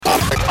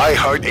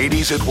iHeart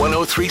 80s at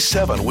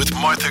 1037 with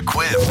Martha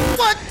Quinn.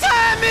 What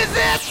time is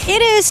it?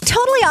 It is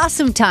totally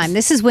awesome time.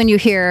 This is when you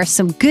hear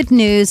some good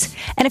news.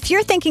 And if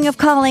you're thinking of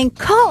calling,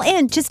 call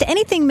in. Just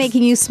anything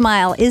making you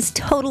smile is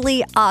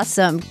totally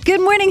awesome. Good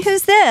morning.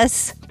 Who's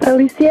this?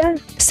 Aleecia.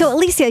 So,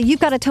 Aleecia, you've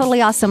got a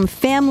totally awesome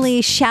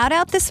family shout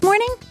out this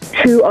morning?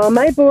 To all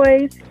my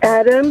boys,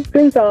 Adam,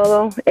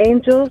 Gonzalo,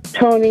 Angel,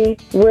 Tony,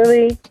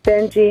 Willie,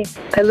 Benji,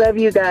 I love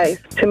you guys.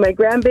 To my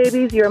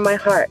grandbabies, you're my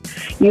heart.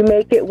 You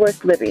make it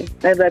worth living.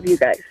 I love you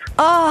guys.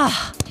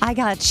 Oh, I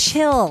got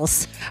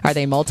chills. Are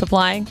they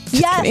multiplying?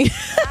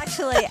 Yes,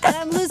 actually. And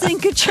I'm losing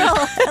control.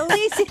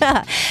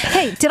 Aleecia.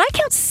 Hey, did I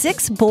count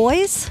 6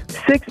 boys?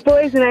 6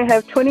 boys, and I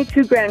have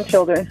 22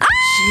 grandchildren.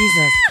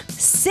 Jesus.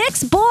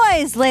 6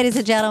 boys, ladies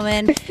and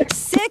gentlemen.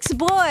 6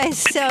 boys.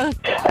 So,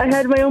 I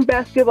had my own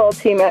basketball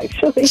team,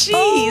 actually.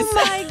 oh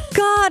my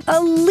God.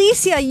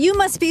 Aleecia, you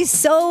must be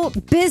so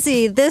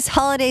busy this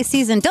holiday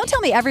season. Don't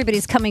tell me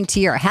everybody's coming to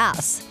your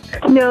house.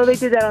 No, they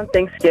did that on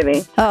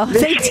Thanksgiving. Oh,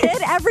 they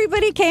did?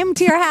 Everybody came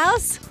to your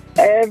house?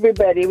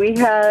 Everybody. We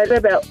had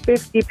about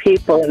 50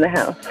 people in the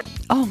house.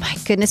 Oh my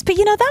goodness. But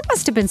that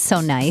must have been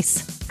so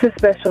nice. It's a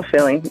special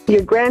feeling.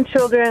 Your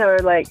grandchildren are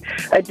like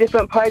a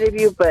different part of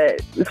you, but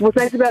what's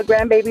nice about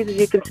grandbabies is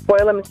you can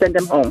spoil them and send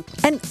them home.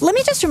 And let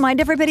me just remind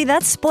everybody,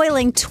 that's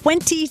spoiling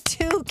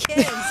 22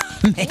 kids.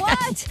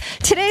 What?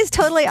 Today's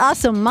Totally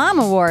Awesome Mom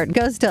Award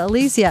goes to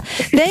Aleecia.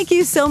 Thank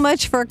you so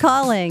much for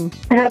calling.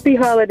 Happy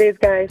holidays,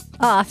 guys.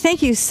 Aw,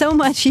 thank you so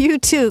much. You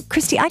too.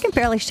 Christy, I can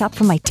barely shop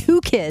for my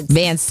 2 kids.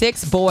 Man,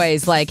 6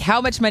 boys. Like, how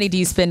much money do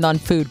you spend on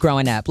food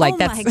growing up? Like,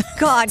 my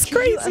God.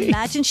 Can you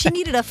imagine? She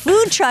needed a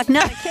food truck,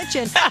 not a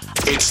kitchen.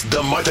 It's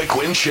the Martha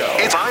Quinn Show.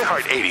 It's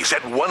iHeart 80s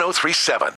at 1037.